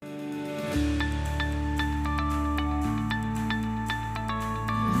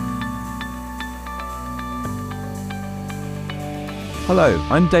Hello,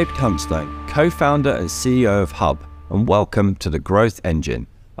 I'm David Huntstone, co-founder and CEO of Hub, and welcome to The Growth Engine,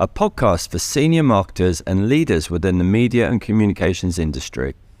 a podcast for senior marketers and leaders within the media and communications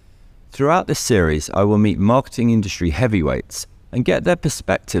industry. Throughout this series, I will meet marketing industry heavyweights and get their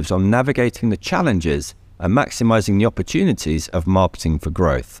perspectives on navigating the challenges and maximizing the opportunities of marketing for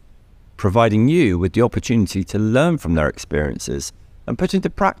growth, providing you with the opportunity to learn from their experiences and put into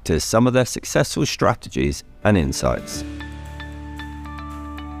practice some of their successful strategies and insights.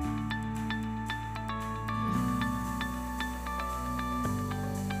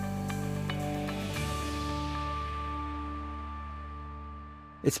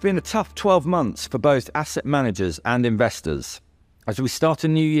 It's been a tough 12 months for both asset managers and investors. As we start a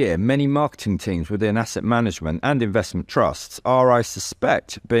new year, many marketing teams within asset management and investment trusts are, I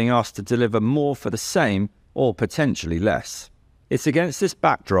suspect, being asked to deliver more for the same or potentially less. It's against this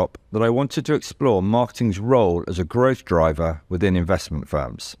backdrop that I wanted to explore marketing's role as a growth driver within investment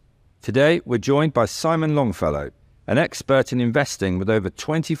firms. Today, we're joined by Simon Longfellow, an expert in investing with over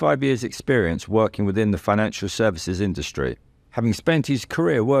 25 years' experience working within the financial services industry. Having spent his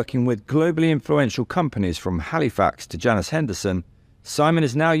career working with globally influential companies from Halifax to Janus Henderson, Simon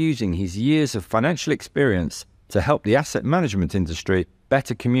is now using his years of financial experience to help the asset management industry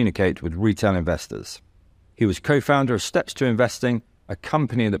better communicate with retail investors. He was co-founder of Steps to Investing, a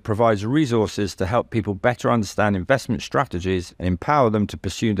company that provides resources to help people better understand investment strategies and empower them to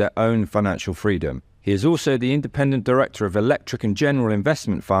pursue their own financial freedom. He is also the independent director of Electric and General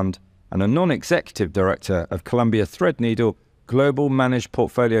Investment Fund and a non-executive director of Columbia Threadneedle Global Managed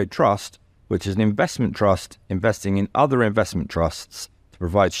Portfolio Trust, which is an investment trust investing in other investment trusts to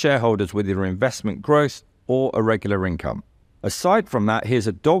provide shareholders with either investment growth or a regular income. Aside from that, he is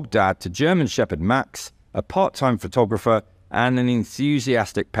a dog dad to German Shepherd Max, a part-time photographer, and an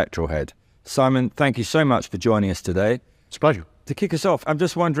enthusiastic petrolhead. Simon, thank you so much for joining us today. It's a pleasure. To kick us off, I'm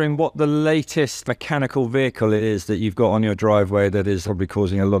just wondering what the latest mechanical vehicle it is that you've got on your driveway that is probably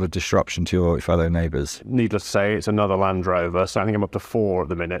causing a lot of disruption to your fellow neighbours. Needless to say, it's another Land Rover, so I think I'm up to 4 at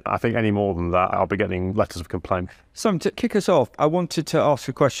the minute. I think any more than that, I'll be getting letters of complaint. Simon, to kick us off, I wanted to ask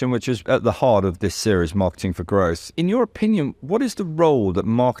a question which is at the heart of this series, Marketing for Growth. In your opinion, what is the role that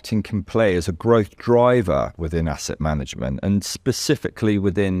marketing can play as a growth driver within asset management and specifically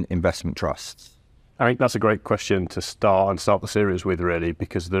within investment trusts? I think that's a great question to start the series with, really,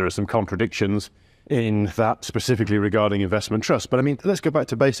 because there are some contradictions in that specifically regarding investment trusts. But I mean, let's go back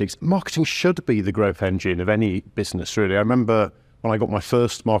to basics. Marketing should be the growth engine of any business, really. I remember when I got my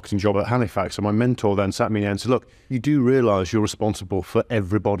first marketing job at Halifax, and my mentor then sat me down and said, look, you do realise you're responsible for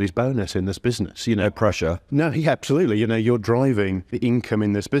everybody's bonus in this business, you know. No pressure. No, yeah, absolutely. You know, you're driving the income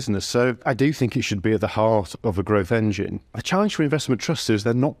in this business. So I do think it should be at the heart of a growth engine. The challenge for investment trusts is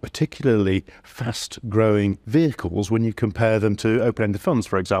they're not particularly fast-growing vehicles when you compare them to open-ended funds,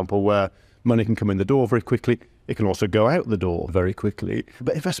 for example, where money can come in the door very quickly. It can also go out the door very quickly.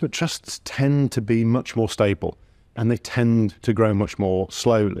 But investment trusts tend to be much more stable, and they tend to grow much more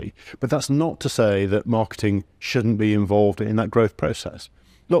slowly. But that's not to say that marketing shouldn't be involved in that growth process.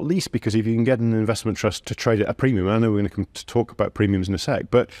 Not least because if you can get an investment trust to trade at a premium, I know we're going to come to talk about premiums in a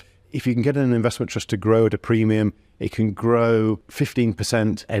sec, but if you can get an investment trust to grow at a premium, it can grow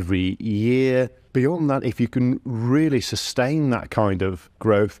 15% every year. Beyond that, if you can really sustain that kind of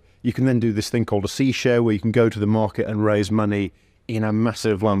growth, you can then do this thing called a C share, where you can go to the market and raise money in a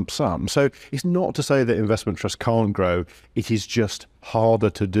massive lump sum. So it's not to say that investment trusts can't grow, it is just harder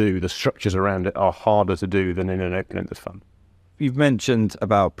to do. The structures around it are harder to do than in an open-ended fund. You've mentioned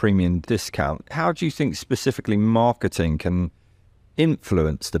about premium discount. How do you think specifically marketing can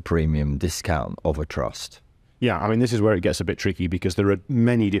influence the premium discount of a trust? Yeah, I mean, this is where it gets a bit tricky because there are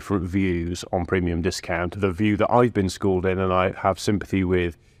many different views on premium discount. The view that I've been schooled in and I have sympathy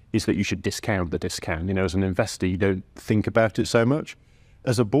with is that you should discount the discount. You know, as an investor, you don't think about it so much.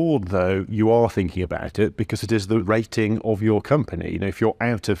 As a board, though, you are thinking about it because it is the rating of your company. You know, if you're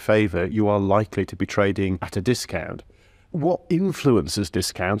out of favour, you are likely to be trading at a discount. What influences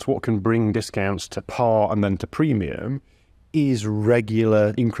discounts, what can bring discounts to par and then to premium, is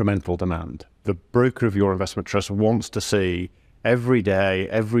regular incremental demand. The broker of your investment trust wants to see every day,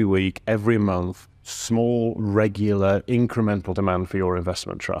 every week, every month, small, regular, incremental demand for your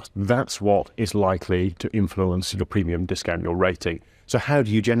investment trust. That's what is likely to influence your premium discount, your rating. So how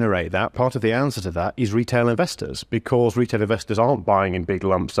do you generate that? Part of the answer to that is retail investors, because retail investors aren't buying in big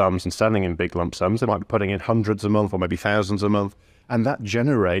lump sums and selling in big lump sums. They might be putting in hundreds a month or maybe thousands a month. And that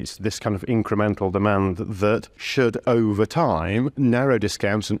generates this kind of incremental demand that should, over time, narrow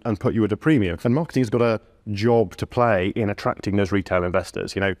discounts and put you at a premium. And marketing's got a job to play in attracting those retail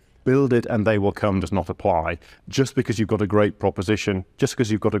investors. Build it and they will come does not apply. Just because you've got a great proposition, just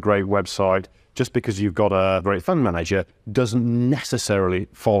because you've got a great website, just because you've got a great fund manager doesn't necessarily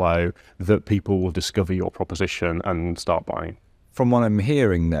follow that people will discover your proposition and start buying. From what I'm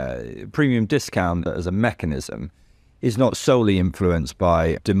hearing there, premium discount as a mechanism is not solely influenced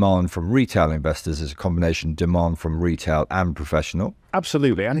by demand from retail investors. It's a combination demand from retail and professional.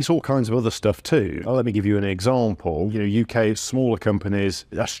 Absolutely, and it's all kinds of other stuff too. Let me give you an example. UK smaller companies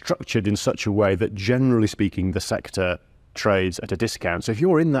are structured in such a way that, generally speaking, the sector trades at a discount. So if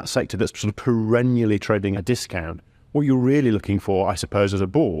you're in that sector that's sort of perennially trading a discount, what you're really looking for, I suppose, as a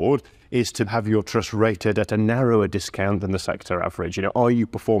board, is to have your trust rated at a narrower discount than the sector average. Are you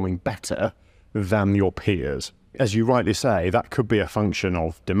performing better than your peers? As you rightly say, that could be a function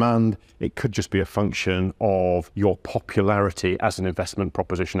of demand. It could just be a function of your popularity as an investment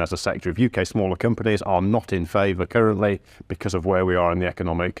proposition as a sector. If UK smaller companies are not in favour currently because of where we are in the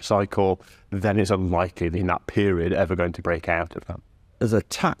economic cycle, then it's unlikely that in that period ever going to break out of that. As a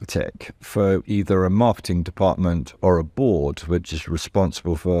tactic for either a marketing department or a board, which is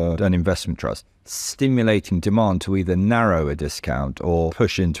responsible for an investment trust, stimulating demand to either narrow a discount or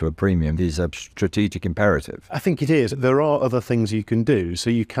push into a premium is a strategic imperative. I think it is. There are other things you can do. So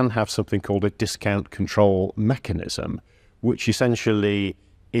you can have something called a discount control mechanism, which essentially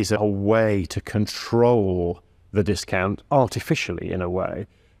is a way to control the discount artificially in a way.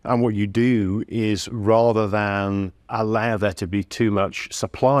 And what you do is, rather than allow there to be too much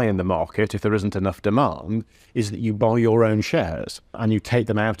supply in the market if there isn't enough demand, is that you buy your own shares and you take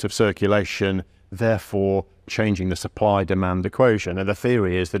them out of circulation, therefore changing the supply-demand equation. And the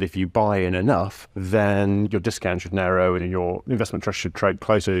theory is that if you buy in enough, then your discount should narrow and your investment trust should trade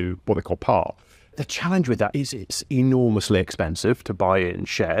close to what they call par. The challenge with that is it's enormously expensive to buy in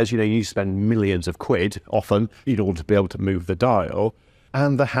shares. You spend millions of quid often in order to be able to move the dial.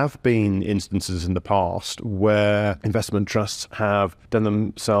 And there have been instances in the past where investment trusts have done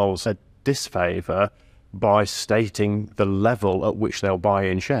themselves a disfavour by stating the level at which they'll buy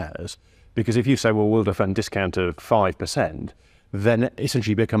in shares. Because if you say, well, we'll defend discount of 5%, then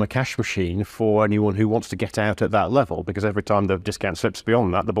essentially become a cash machine for anyone who wants to get out at that level, because every time the discount slips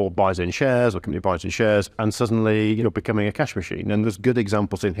beyond that, the board buys in shares or company buys in shares, and suddenly you're becoming a cash machine. And there's good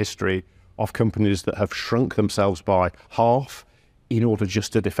examples in history of companies that have shrunk themselves by half in order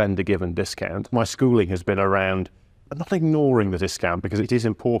just to defend a given discount. My schooling has been around not ignoring the discount because it is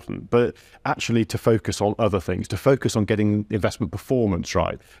important, but actually to focus on other things, to focus on getting investment performance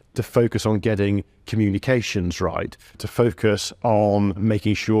right, to focus on getting communications right, to focus on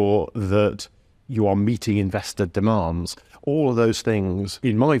making sure that you are meeting investor demands. All of those things,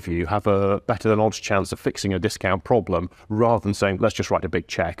 in my view, have a better than odds chance of fixing a discount problem rather than saying, let's just write a big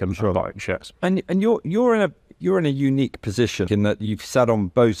check and buy shares. And you're in a unique position in that you've sat on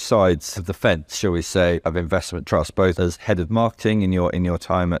both sides of the fence, shall we say, of investment trust, both as head of marketing in your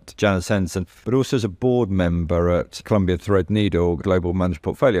time at Janus Henderson, but also as a board member at Columbia Threadneedle Global Managed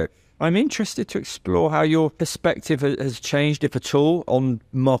Portfolio. I'm interested to explore how your perspective has changed, if at all, on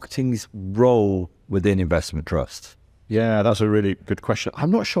marketing's role within investment trusts. Yeah, that's a really good question.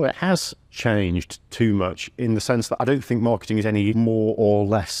 I'm not sure it has changed too much, in the sense that I don't think marketing is any more or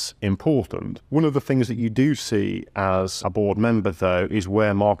less important. One of the things that you do see as a board member, though, is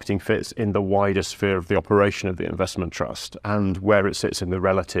where marketing fits in the wider sphere of the operation of the investment trust and where it sits in the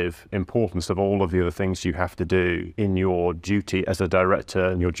relative importance of all of the other things you have to do in your duty as a director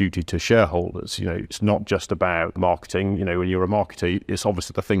and your duty to shareholders. It's not just about marketing. When you're a marketer, it's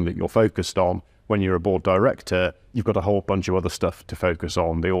obviously the thing that you're focused on. When you're a board director, you've got a whole bunch of other stuff to focus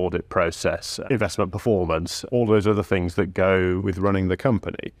on: the audit process, investment performance, all those other things that go with running the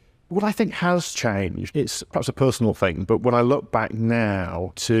company. What I think has changed, it's perhaps a personal thing, but when I look back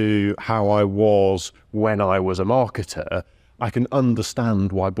now to how I was when I was a marketer, I can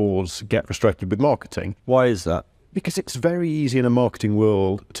understand why boards get frustrated with marketing. Why is that? Because it's very easy in a marketing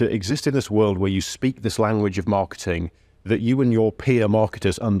world to exist in this world where you speak this language of marketing that you and your peer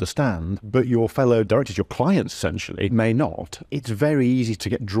marketers understand, but your fellow directors, your clients essentially, may not. It's very easy to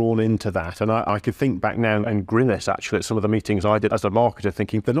get drawn into that. And I could think back now and grimace actually at some of the meetings I did as a marketer,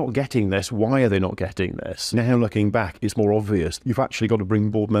 thinking, they're not getting this, why are they not getting this? Now looking back, it's more obvious. You've actually got to bring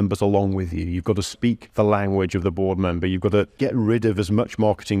board members along with you. You've got to speak the language of the board member. You've got to get rid of as much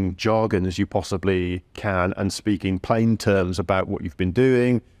marketing jargon as you possibly can and speak in plain terms about what you've been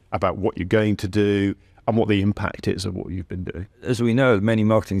doing, about what you're going to do, and what the impact is of what you've been doing. As we know, many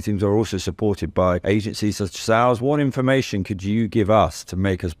marketing teams are also supported by agencies such as ours. What information could you give us to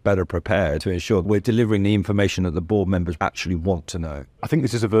make us better prepared to ensure we're delivering the information that the board members actually want to know? I think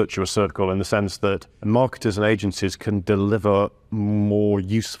this is a virtuous circle in the sense that marketers and agencies can deliver more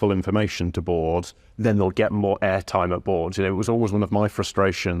useful information to boards, then they'll get more airtime at boards. It was always one of my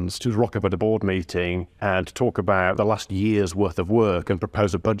frustrations to rock up at a board meeting and talk about the last year's worth of work and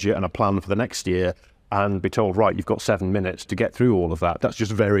propose a budget and a plan for the next year and be told, right, you've got 7 minutes to get through all of that. That's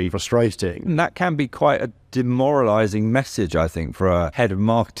just very frustrating. And that can be quite a demoralising message, I think, for a head of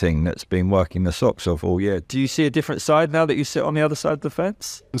marketing that's been working the socks off all year. Do you see a different side now that you sit on the other side of the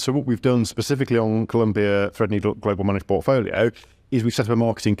fence? And so what we've done specifically on Columbia Threadneedle Global Managed Portfolio is we've set up a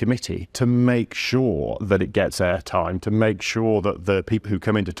marketing committee to make sure that it gets airtime, to make sure that the people who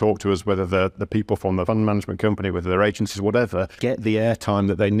come in to talk to us, whether they're the people from the fund management company, whether they're agencies, whatever, get the airtime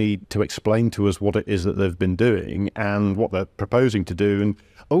that they need to explain to us what it is that they've been doing and what they're proposing to do. And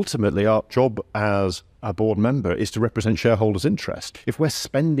ultimately, our job as a board member is to represent shareholders' interest. If we're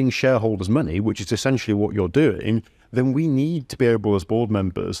spending shareholders' money, which is essentially what you're doing, then we need to be able as board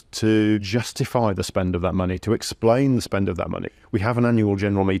members to justify the spend of that money, to explain the spend of that money. We have an annual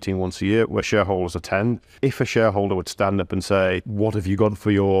general meeting once a year where shareholders attend. If a shareholder would stand up and say, what have you got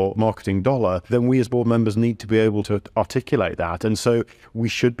for your marketing dollar? Then we as board members need to be able to articulate that. And so we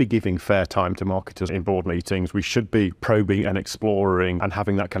should be giving fair time to marketers in board meetings. We should be probing and exploring and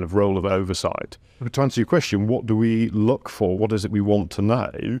having that kind of role of oversight. But to answer your question, what do we look for? What is it we want to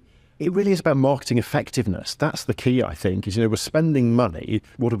know? It really is about marketing effectiveness. That's the key, I think, is, we're spending money,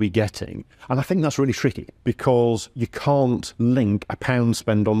 what are we getting? And I think that's really tricky because you can't link a pound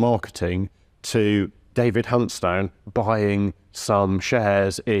spend on marketing to David Huntstone buying some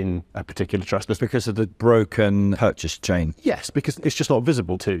shares in a particular trust. That's because of the broken purchase chain. Yes, because it's just not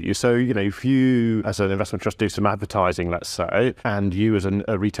visible to you. So, if you as an investment trust do some advertising, let's say, and you as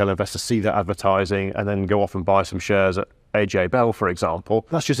a retail investor see that advertising and then go off and buy some shares at AJ Bell, for example,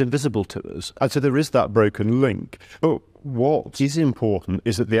 that's just invisible to us. And so there is that broken link. But what is important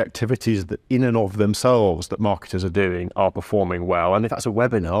is that the activities that in and of themselves that marketers are doing are performing well. And if that's a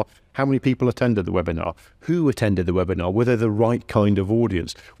webinar, how many people attended the webinar? Who attended the webinar? Were they the right kind of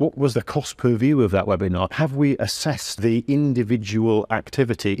audience? What was the cost per view of that webinar? Have we assessed the individual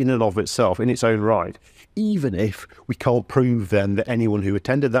activity in and of itself, in its own right? Even if we can't prove then that anyone who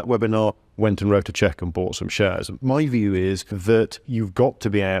attended that webinar went and wrote a check and bought some shares. My view is that you've got to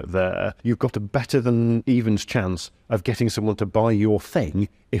be out there. You've got a better than evens chance of getting someone to buy your thing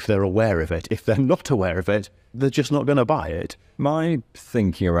if they're aware of it. If they're not aware of it, they're just not going to buy it. My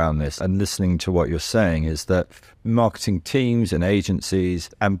thinking around this and listening to what you're saying is that marketing teams and agencies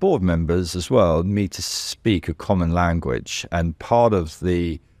and board members as well need to speak a common language. And part of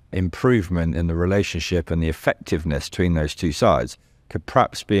the improvement in the relationship and the effectiveness between those two sides could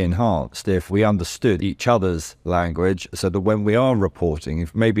perhaps be enhanced if we understood each other's language, so that when we are reporting,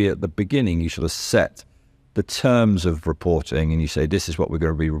 if maybe at the beginning you sort of set the terms of reporting and you say, this is what we're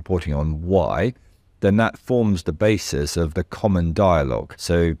going to be reporting on, why, then that forms the basis of the common dialogue.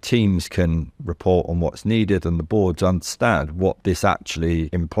 So teams can report on what's needed and the boards understand what this actually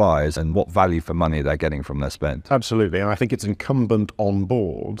implies and what value for money they're getting from their spend. Absolutely. And I think it's incumbent on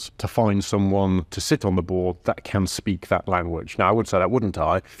boards to find someone to sit on the board that can speak that language. Now, I would say that, wouldn't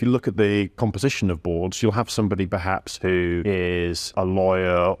I? If you look at the composition of boards, you'll have somebody perhaps who is a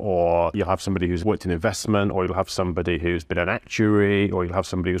lawyer, or you'll have somebody who's worked in investment, or you'll have somebody who's been an actuary, or you'll have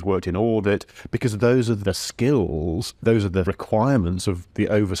somebody who's worked in audit, because those are the skills, those are the requirements of the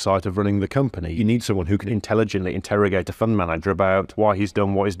oversight of running the company. You need someone who can intelligently interrogate a fund manager about why he's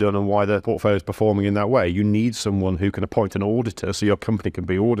done what he's done and why the portfolio is performing in that way. You need someone who can appoint an auditor so your company can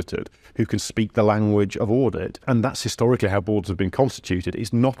be audited, who can speak the language of audit. And that's historically how boards have been constituted.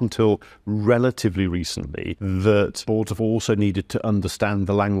 It's not until relatively recently that boards have also needed to understand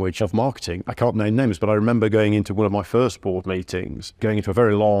the language of marketing. I can't name names, but I remember going into one of my first board meetings, going into a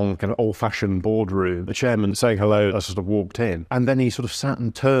very long, kind of old-fashioned boardroom, the chairman saying hello as I sort of walked in, and then he sort of sat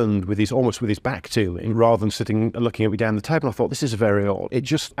and turned with his almost with his back to me rather than sitting and looking at me down the table. I thought, this is very odd. It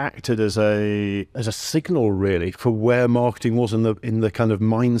just acted as a signal really for where marketing was in the kind of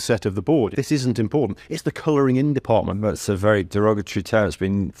mindset of the board. This isn't important. It's the colouring in department. That's a very derogatory term. It's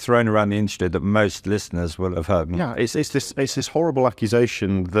been thrown around the industry that most listeners will have heard. Yeah, it's this horrible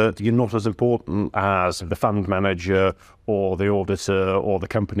accusation that you're not as important as the fund manager or the auditor or the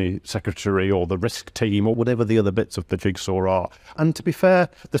company secretary or the risk team or whatever the other bits of the jigsaw are. And to be fair,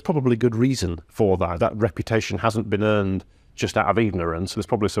 there's probably good reason for that. That reputation hasn't been earned just out of ignorance. There's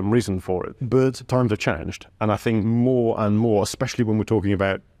probably some reason for it. But times have changed. And I think more and more, especially when we're talking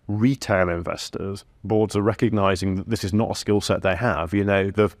about retail investors, boards are recognising that this is not a skill set they have.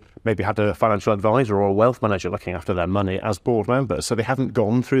 They've maybe had a financial advisor or a wealth manager looking after their money as board members, so they haven't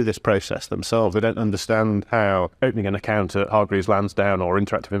gone through this process themselves. They don't understand how opening an account at Hargreaves Lansdown or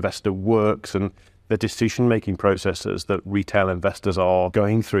Interactive Investor works, and the decision-making processes that retail investors are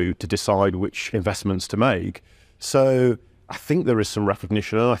going through to decide which investments to make. So I think there is some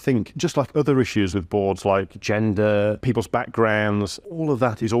recognition, and I think just like other issues with boards like gender, people's backgrounds, all of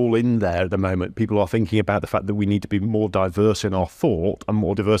that is all in there at the moment. People are thinking about the fact that we need to be more diverse in our thought and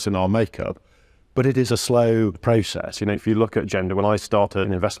more diverse in our makeup. But it is a slow process. If you look at gender, when I started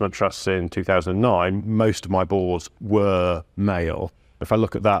in investment trusts in 2009, most of my boards were male. If I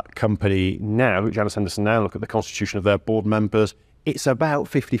look at that company now, Janus Henderson now, look at the constitution of their board members, it's about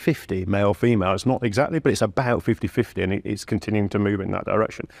 50-50, male-female. It's not exactly, but it's about 50-50, and it's continuing to move in that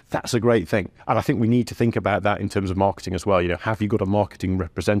direction. That's a great thing. And I think we need to think about that in terms of marketing as well. Have you got a marketing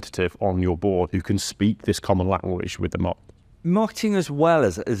representative on your board who can speak this common language with the market? Marketing as well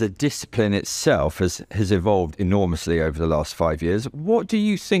as a discipline itself has evolved enormously over the last 5 years. What do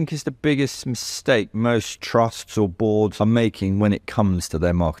you think is the biggest mistake most trusts or boards are making when it comes to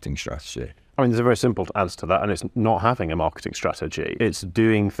their marketing strategy? There's a very simple answer to that, and it's not having a marketing strategy. It's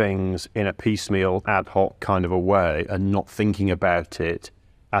doing things in a piecemeal, ad hoc kind of a way and not thinking about it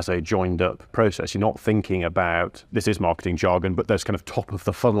as a joined up process. You're not thinking about, this is marketing jargon, but those kind of top of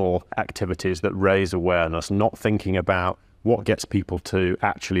the funnel activities that raise awareness, not thinking about what gets people to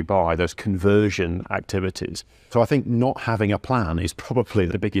actually buy, those conversion activities. So I think not having a plan is probably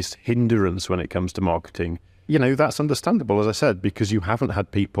the biggest hindrance when it comes to marketing. That's understandable, as I said, because you haven't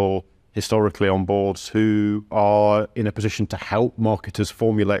had people historically on boards who are in a position to help marketers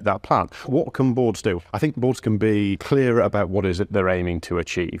formulate that plan. What can boards do? I think boards can be clearer about what is it they're aiming to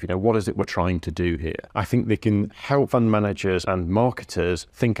achieve. What is it we're trying to do here? I think they can help fund managers and marketers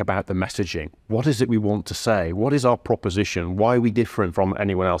think about the messaging. What is it we want to say? What is our proposition? Why are we different from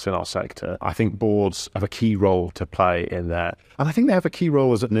anyone else in our sector? I think boards have a key role to play in that. And I think they have a key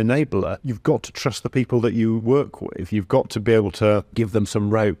role as an enabler. You've got to trust the people that you work with. You've got to be able to give them some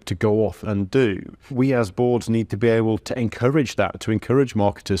rope to go off and do. We as boards need to be able to encourage that, to encourage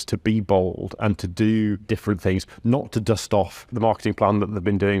marketers to be bold and to do different things, not to dust off the marketing plan that they've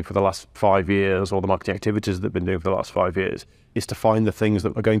been doing for the last 5 years or the marketing activities that they've been doing for the last 5 years. Is to find the things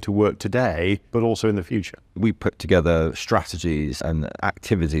that are going to work today, but also in the future. We put together strategies and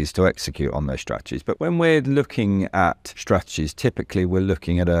activities to execute on those strategies. But when we're looking at strategies, typically we're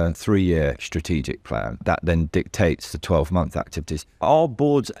looking at a 3-year strategic plan that then dictates the 12-month activities. Are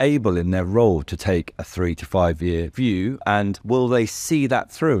boards able in their role to take a 3 to 5 year view, and will they see that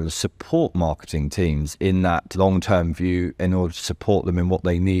through and support marketing teams in that long-term view in order to support them in what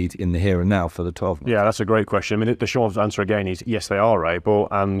they need in the here and now for the 12 months? Yeah, that's a great question. The short answer again is yes, they are able,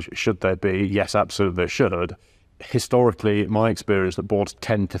 and should they be? Yes, absolutely they should. Historically, my experience that boards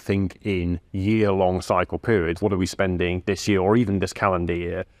tend to think in year-long cycle periods. What are we spending this year or even this calendar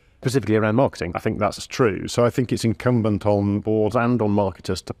year, specifically around marketing? I think that's true. So I think it's incumbent on boards and on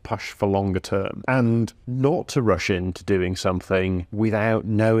marketers to push for longer term and not to rush into doing something without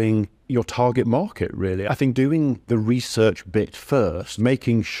knowing your target market, really. I think doing the research bit first,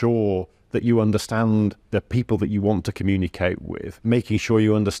 making sure that you understand the people that you want to communicate with, making sure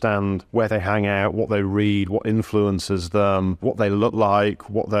you understand where they hang out, what they read, what influences them, what they look like,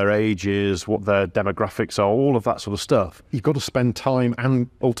 what their age is, what their demographics are, all of that sort of stuff. You've got to spend time and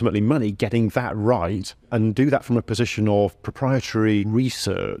ultimately money getting that right and do that from a position of proprietary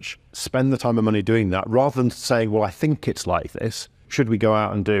research. Spend the time and money doing that rather than saying, well, I think it's like this. Should we go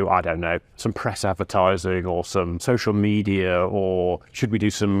out and do, I don't know, some press advertising or some social media, or should we do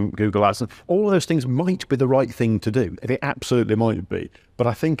some Google ads? All of those things might be the right thing to do. They absolutely might be. But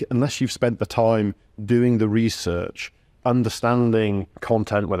I think unless you've spent the time doing the research, understanding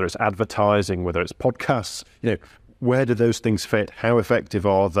content, whether it's advertising, whether it's podcasts, where do those things fit? How effective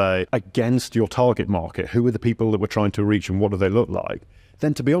are they against your target market? Who are the people that we're trying to reach and what do they look like?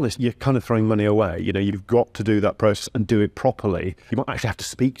 Then to be honest, you're kind of throwing money away. You've got to do that process and do it properly. You might actually have to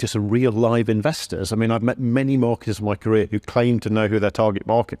speak to some real live investors. I've met many marketers in my career who claim to know who their target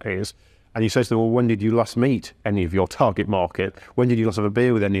market is. And you say to them, well, when did you last meet any of your target market? When did you last have a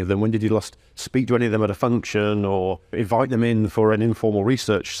beer with any of them? When did you last speak to any of them at a function or invite them in for an informal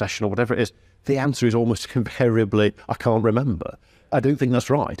research session or whatever it is? The answer is almost invariably, I can't remember. I don't think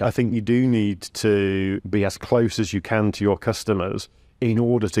that's right. I think you do need to be as close as you can to your customers in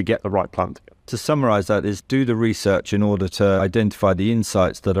order to get the right plan together. To summarise that is do the research in order to identify the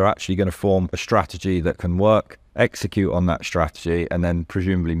insights that are actually going to form a strategy that can work, execute on that strategy, and then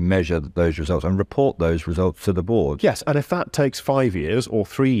presumably measure those results and report those results to the board. Yes, and if that takes 5 years or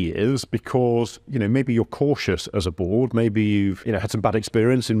 3 years because, maybe you're cautious as a board, maybe you've, had some bad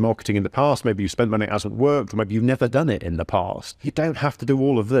experience in marketing in the past, maybe you've spent money that hasn't worked, or maybe you've never done it in the past. You don't have to do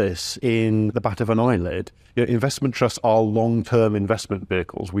all of this in the bat of an eyelid. Investment trusts are long-term investment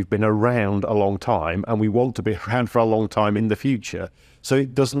vehicles. We've been around a long time and we want to be around for a long time in the future. So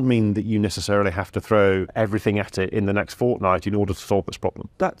it doesn't mean that you necessarily have to throw everything at it in the next fortnight in order to solve this problem.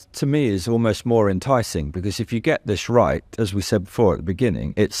 That, to me, is almost more enticing, because if you get this right, as we said before at the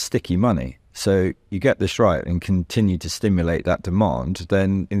beginning, it's sticky money. So you get this right and continue to stimulate that demand,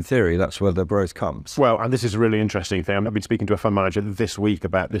 then in theory, that's where the growth comes. Well, and this is a really interesting thing. I've been speaking to a fund manager this week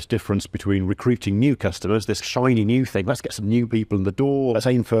about this difference between recruiting new customers, this shiny new thing. Let's get some new people in the door. Let's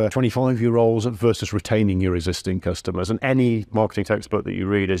aim for 25-year-olds versus retaining your existing customers. And any marketing textbook that you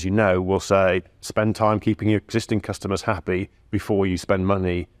read, as you know, will say, spend time keeping your existing customers happy before you spend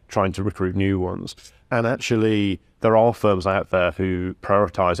money trying to recruit new ones. And actually, there are firms out there who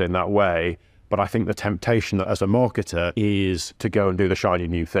prioritize in that way. But I think the temptation as a marketer is to go and do the shiny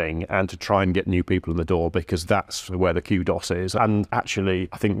new thing and to try and get new people in the door, because that's where the kudos is. And actually,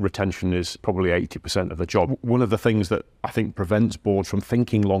 I think retention is probably 80% of the job. One of the things that I think prevents boards from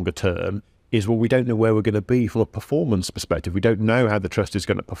thinking longer term is, well, we don't know where we're going to be from a performance perspective. We don't know how the trust is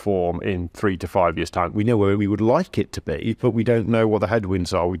going to perform in 3 to 5 years' time. We know where we would like it to be, but we don't know what the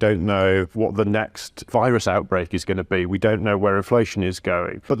headwinds are. We don't know what the next virus outbreak is going to be. We don't know where inflation is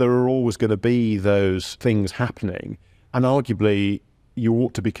going. But there are always going to be those things happening. And arguably, you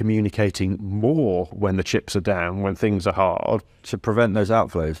ought to be communicating more when the chips are down, when things are hard. To prevent those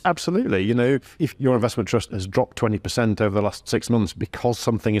outflows. Absolutely. If your investment trust has dropped 20% over the last 6 months because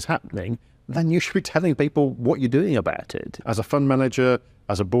something is happening, then you should be telling people what you're doing about it. As a fund manager,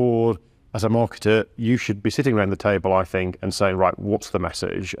 as a board, as a marketer, you should be sitting around the table, I think, and saying, right, what's the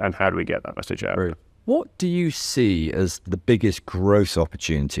message and how do we get that message out? True. What do you see as the biggest growth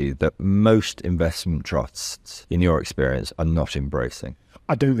opportunity that most investment trusts, in your experience, are not embracing?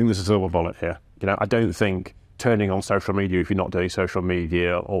 I don't think there's a silver bullet here. I don't think turning on social media if you're not doing social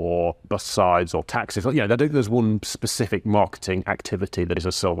media, or bus sides or taxis. I don't think there's one specific marketing activity that is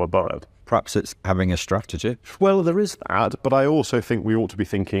a silver bullet. Perhaps it's having a strategy. Well, there is that, but I also think we ought to be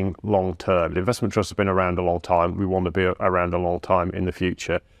thinking long term. The investment trusts have been around a long time. We want to be around a long time in the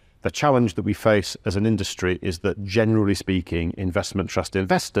future. The challenge that we face as an industry is that, generally speaking, investment trust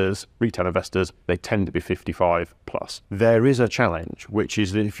investors, retail investors, they tend to be 55 plus. There is a challenge, which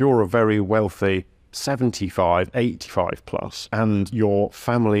is that if you're a very wealthy 75, 85 plus, and your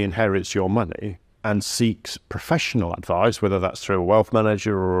family inherits your money and seeks professional advice, whether that's through a wealth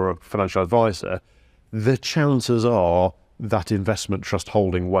manager or a financial advisor, the chances are that investment trust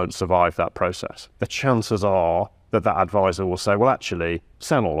holding won't survive that process. The chances are that advisor will say, well, actually,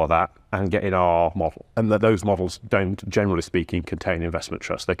 sell all of that and get in our model. And that those models don't, generally speaking, contain investment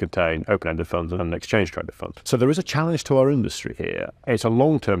trusts. They contain open-ended funds and exchange-traded funds. So there is a challenge to our industry here. It's a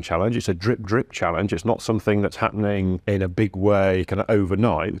long-term challenge. It's a drip-drip challenge. It's not something that's happening in a big way, kind of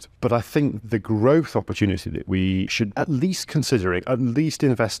overnight. But I think the growth opportunity that we should at least considering, at least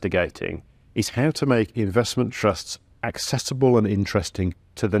investigating, is how to make investment trusts accessible and interesting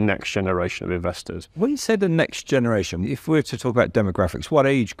to the next generation of investors. When you say the next generation, if we're to talk about demographics, what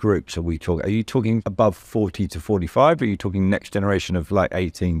age groups are we talking? Are you talking above 40 to 45? Or are you talking next generation of like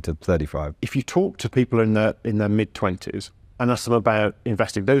 18 to 35? If you talk to people in their mid-20s and ask them about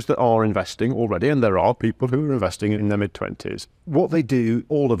investing, those that are investing already, and there are people who are investing in their mid-20s, what they do,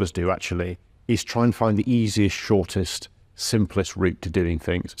 all of us do actually, is try and find the easiest, shortest, simplest route to doing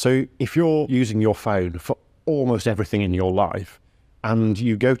things. So if you're using your phone for almost everything in your life, and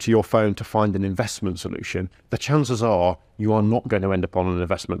you go to your phone to find an investment solution, the chances are you are not going to end up on an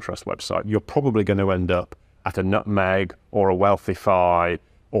investment trust website. You're probably going to end up at a Nutmeg or a Wealthify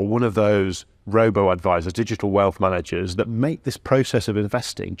or one of those robo-advisors, digital wealth managers that make this process of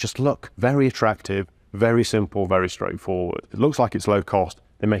investing just look very attractive, very simple, very straightforward. It looks like it's low cost.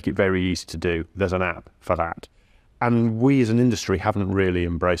 They make it very easy to do. There's an app for that. And we as an industry haven't really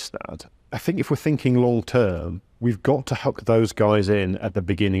embraced that. I think if we're thinking long term, we've got to hook those guys in at the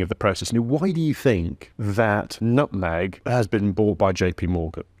beginning of the process. Now, why do you think that Nutmeg has been bought by JP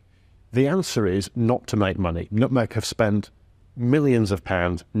Morgan? The answer is not to make money. Nutmeg have spent millions of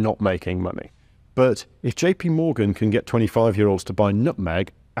pounds not making money. But if JP Morgan can get 25-year-olds to buy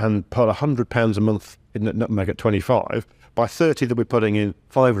Nutmeg and put £100 a month in Nutmeg at 25, by 30 they'll be putting in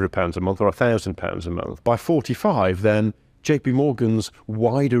 £500 a month or £1,000 a month. By 45 then, JP Morgan's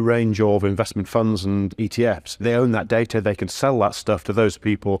wider range of investment funds and ETFs. They own that data. They can sell that stuff to those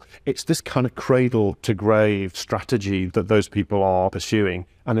people. It's this kind of cradle to grave strategy that those people are pursuing.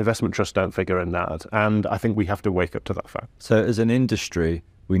 And investment trusts don't figure in that. And I think we have to wake up to that fact. So as an industry,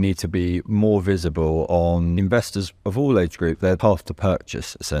 we need to be more visible on investors of all age group, their path to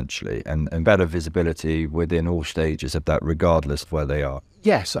purchase, essentially, and better visibility within all stages of that, regardless of where they are.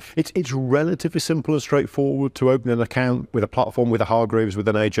 Yes, it's relatively simple and straightforward to open an account with a platform, with a Hargreaves, with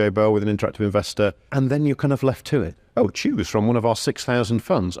an AJ Bell, with an interactive investor, and then you're kind of left to it. Oh, choose from one of our 6,000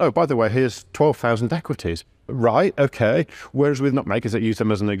 funds. Oh, by the way, here's 12,000 equities. Right, okay. Whereas with Nutmakers that use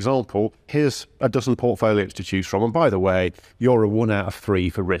them as an example, here's a dozen portfolios to choose from. And by the way, you're a 1 out of 3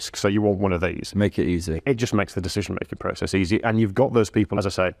 for risk, so you want one of these. Make it easy. It just makes the decision-making process easy. And you've got those people, as I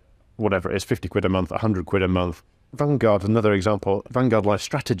say, whatever it is, 50 quid a month, 100 quid a month. Vanguard, another example, Vanguard Life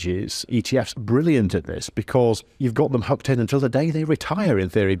Strategies, ETFs, brilliant at this because you've got them hooked in until the day they retire in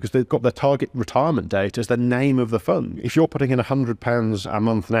theory because they've got their target retirement date as the name of the fund. If you're putting in £100 a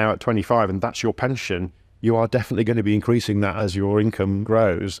month now at 25 and that's your pension, you are definitely going to be increasing that as your income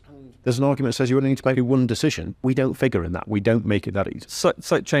grows. There's an argument that says you only need to make one decision. We don't figure in that. We don't make it that easy.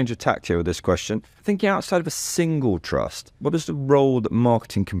 Slight change of tact here with this question. Thinking outside of a single trust, what is the role that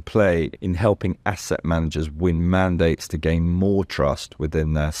marketing can play in helping asset managers win mandates to gain more trust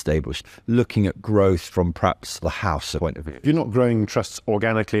within their stables? Looking at growth from perhaps the house point of view. If you're not growing trusts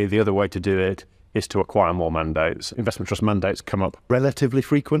organically, the other way to do it is to acquire more mandates. Investment trust mandates come up relatively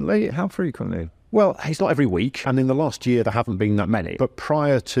frequently. How frequently? Well, it's not every week, and in the last year there haven't been that many. But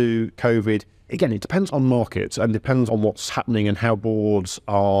prior to COVID, again, it depends on markets and depends on what's happening and how boards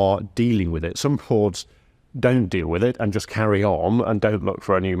are dealing with it. Some boards don't deal with it and just carry on and don't look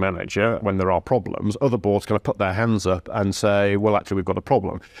for a new manager when there are problems. Other boards kind of put their hands up and say, well, actually, we've got a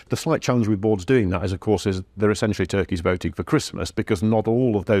problem. The slight challenge with boards doing that is, of course, is they're essentially turkeys voting for Christmas because not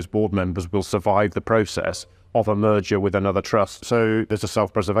all of those board members will survive the process of a merger with another trust. So there's a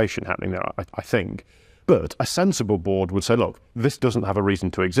self-preservation happening there, I think. But a sensible board would say, look, this doesn't have a reason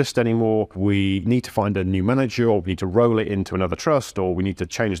to exist anymore. We need to find a new manager, or we need to roll it into another trust, or we need to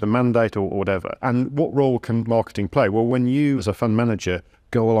change the mandate or whatever. And what role can marketing play? Well, when you as a fund manager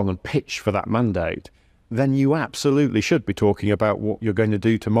go along and pitch for that mandate, then you absolutely should be talking about what you're going to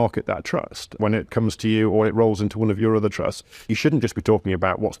do to market that trust. When it comes to you or it rolls into one of your other trusts, you shouldn't just be talking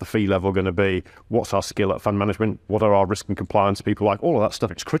about what's the fee level going to be, what's our skill at fund management, what are our risk and compliance people like, all of that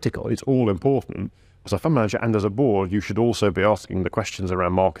stuff. It's critical. It's all important. As a fund manager and as a board, you should also be asking the questions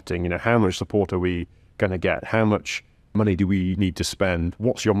around marketing. You know, how much support are we going to get? How much money do we need to spend?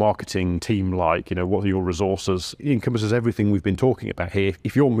 What's your marketing team like? You know, what are your resources? It encompasses everything we've been talking about here.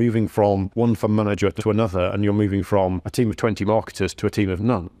 If you're moving from one fund manager to another and you're moving from a team of 20 marketers to a team of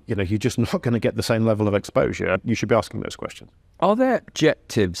none, you know, you're just not going to get the same level of exposure. You should be asking those questions. Are there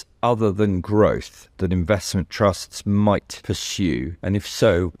objectives other than growth that investment trusts might pursue? And if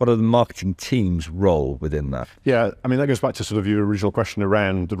so, what are the marketing team's role within that? Yeah, I mean, that goes back to sort of your original question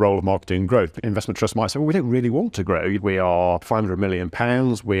around the role of marketing and growth. Investment trusts might say, well, we don't really want to grow. We are £500 million.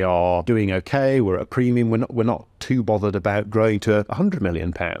 We are doing okay. We're at a premium. We're not too bothered about growing to £100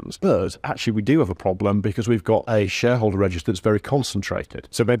 million. But actually, we do have a problem because we've got a shareholder register that's very concentrated.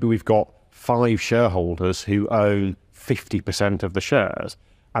 So maybe we've got 5 shareholders who own 50% of the shares.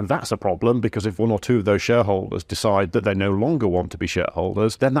 And that's a problem because if 1 or 2 of those shareholders decide that they no longer want to be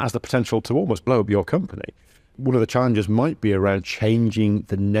shareholders, then that has the potential to almost blow up your company. One of the challenges might be around changing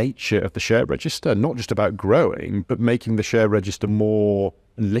the nature of the share register, not just about growing, but making the share register more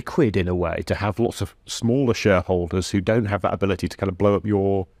liquid in a way, to have lots of smaller shareholders who don't have that ability to kind of blow up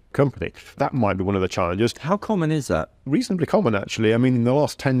your company. That might be one of the challenges. How common is that? Reasonably common, actually. I mean, in the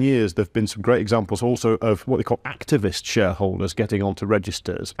last 10 years, there have been some great examples also of what they call activist shareholders getting onto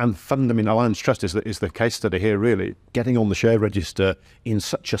registers. And Alliance Trust is the case study here, really. Getting on the share register in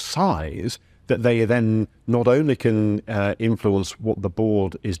such a size that they then not only can influence what the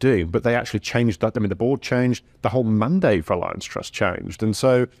board is doing, but they actually changed that. I mean, the board changed, the whole mandate for Alliance Trust changed. And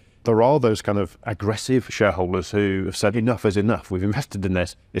so there are those kind of aggressive shareholders who have said enough is enough. We've invested in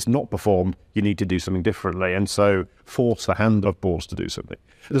this. It's not performed. You need to do something differently. And so force the hand of boards to do something.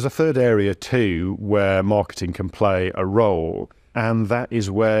 There's a third area too where marketing can play a role. And that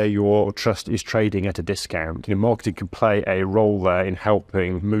is where your trust is trading at a discount. You know, marketing can play a role there in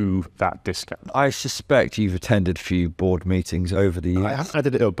helping move that discount. I suspect you've attended a few board meetings over the years. I haven't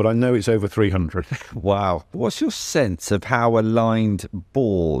added it up, but I know it's over 300. Wow. What's your sense of how aligned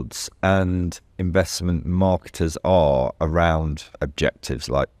boards and investment marketers are around objectives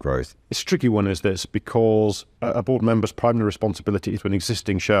like growth? It's a tricky one, is this, because a board member's primary responsibility is to an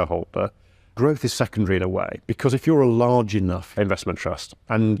existing shareholder. growth is secondary in a way, because if you're a large enough investment trust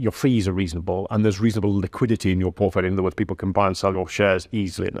and your fees are reasonable and there's reasonable liquidity in your portfolio, in other words, people can buy and sell your shares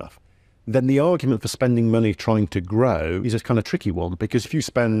easily enough, then the argument for spending money trying to grow is a kind of tricky one, because if you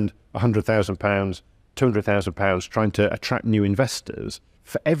spend £100,000, £200,000 trying to attract new investors,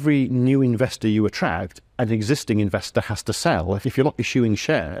 for every new investor you attract, an existing investor has to sell. If you're not issuing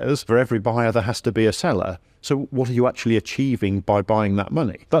shares, for every buyer there has to be a seller. So what are you actually achieving by buying that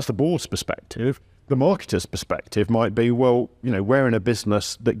money? That's the board's perspective. The marketer's perspective might be, well, we're in a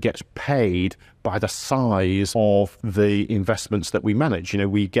business that gets paid by the size of the investments that we manage.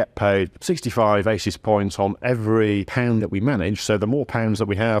 We get paid 65 basis points on every pound that we manage. So the more pounds that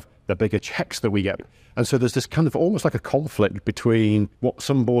we have, the bigger checks that we get. And so there's this kind of almost like a conflict between what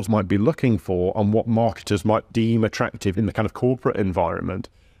some boards might be looking for and what marketers might deem attractive in the kind of corporate environment.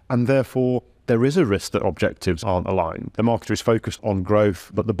 And therefore, there is a risk that objectives aren't aligned. The marketer is focused on growth,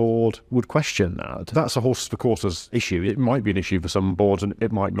 but the board would question that. That's a horse for courses issue. It might be an issue for some boards and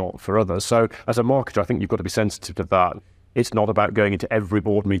it might not for others. So as a marketer, I think you've got to be sensitive to that. It's not about going into every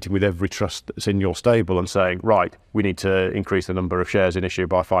board meeting with every trust that's in your stable and saying, right, we need to increase the number of shares in issue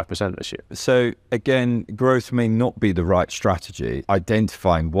by 5% this year. So again, growth may not be the right strategy.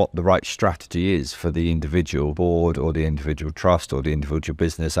 Identifying what the right strategy is for the individual board or the individual trust or the individual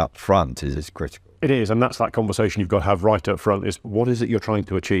business up front is critical. It is, and that's that conversation you've got to have right up front is, what is it you're trying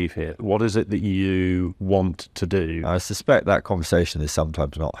to achieve here? What is it that you want to do? I suspect that conversation is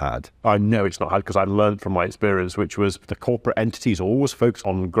sometimes not had. I know it's not had because I learned from my experience, which was the corporate entities always focus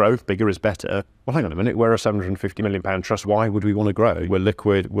on growth, bigger is better. Well, hang on a minute, we're a £750 million trust. Why would we want to grow? We're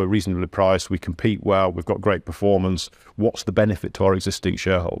liquid, we're reasonably priced, we compete well, we've got great performance. What's the benefit to our existing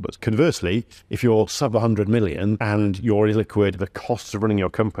shareholders? Conversely, if you're sub 100 million and you're illiquid, the costs of running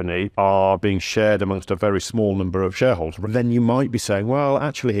your company are being shared amongst a very small number of shareholders, then you might be saying, well,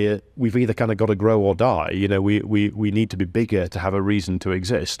 actually here, we've either kind of got to grow or die. We need to be bigger to have a reason to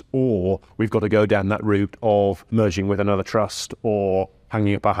exist, or we've got to go down that route of merging with another trust or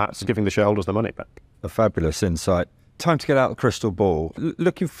hanging up our hats and giving the shareholders the money back. A fabulous insight. Time to get out the crystal ball.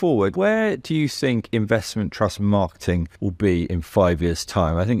 Looking forward, where do you think investment trust marketing will be in 5 years'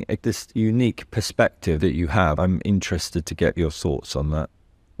 time? I think this unique perspective that you have, I'm interested to get your thoughts on that.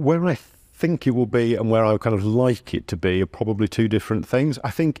 Where I think it will be and where I kind of like it to be are probably two different things.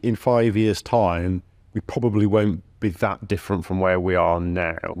 I think in 5 years' time, we probably won't be that different from where we are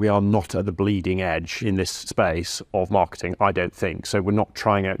now. We are not at the bleeding edge in this space of marketing, I don't think. So we're not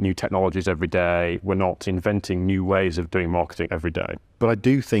trying out new technologies every day. We're not inventing new ways of doing marketing every day. But I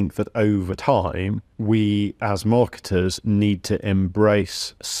do think that over time, we as marketers need to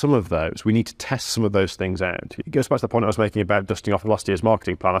embrace some of those. We need to test some of those things out. It goes back to the point I was making about dusting off last year's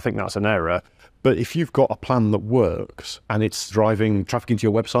marketing plan. I think that's an error. But if you've got a plan that works and it's driving traffic into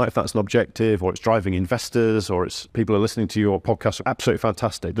your website, if that's an objective, or it's driving investors, or it's people are listening to your podcast, absolutely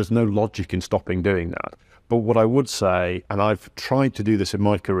fantastic. There's no logic in stopping doing that. But what I would say, and I've tried to do this in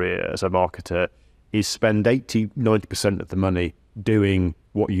my career as a marketer, is spend 80-90% of the money doing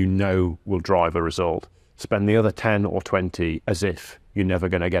what you know will drive a result. Spend the other 10 or 20 as if you're never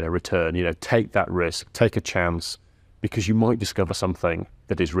going to get a return. Take that risk, take a chance, because you might discover something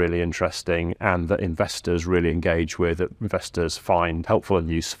that is really interesting and that investors really engage with, that investors find helpful and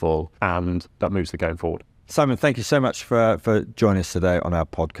useful, and that moves the game forward. Simon, thank you so much for joining us today on our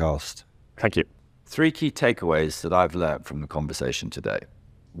podcast. Thank you. 3 key takeaways that I've learned from the conversation today.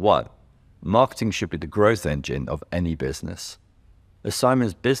 1, marketing should be the growth engine of any business. As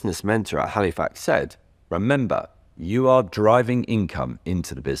Simon's business mentor at Halifax said, remember, you are driving income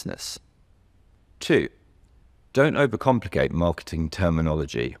into the business. 2, don't overcomplicate marketing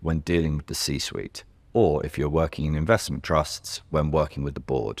terminology when dealing with the C-suite, or if you're working in investment trusts, when working with the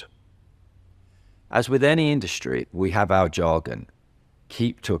board. As with any industry, we have our jargon.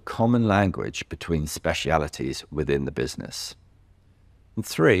 Keep to a common language between specialities within the business. And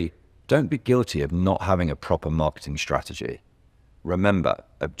 3, don't be guilty of not having a proper marketing strategy. Remember,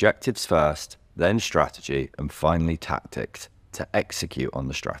 objectives first, then strategy, and finally tactics to execute on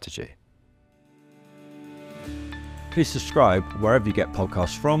the strategy. Please subscribe wherever you get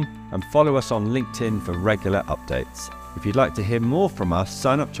podcasts from and follow us on LinkedIn for regular updates. If you'd like to hear more from us,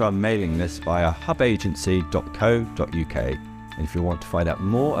 sign up to our mailing list via hubagency.co.uk. And if you want to find out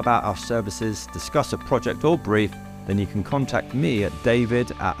more about our services, discuss a project or brief, then you can contact me at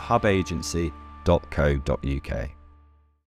david@hubagency.co.uk.